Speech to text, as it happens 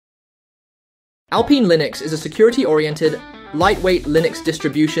Alpine Linux is a security-oriented, lightweight Linux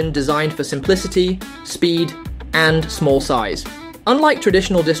distribution designed for simplicity, speed, and small size. Unlike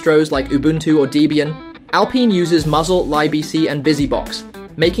traditional distros like Ubuntu or Debian, Alpine uses Muzzle, libc, and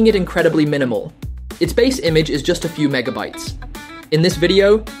BusyBox, making it incredibly minimal. Its base image is just a few megabytes. In this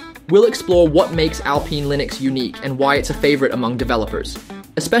video, we'll explore what makes Alpine Linux unique and why it's a favorite among developers,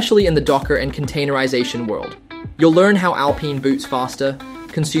 especially in the Docker and containerization world. You'll learn how Alpine boots faster,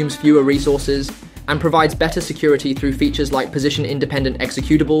 consumes fewer resources, and provides better security through features like position-independent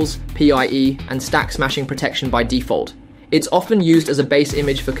executables, PIE, and stack-smashing protection by default. It's often used as a base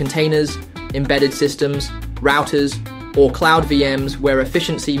image for containers, embedded systems, routers, or cloud VMs where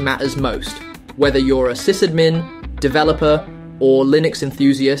efficiency matters most. Whether you're a sysadmin, developer, or Linux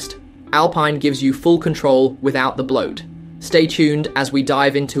enthusiast, Alpine gives you full control without the bloat. Stay tuned as we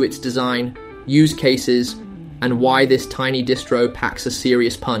dive into its design, use cases, and why this tiny distro packs a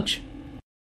serious punch.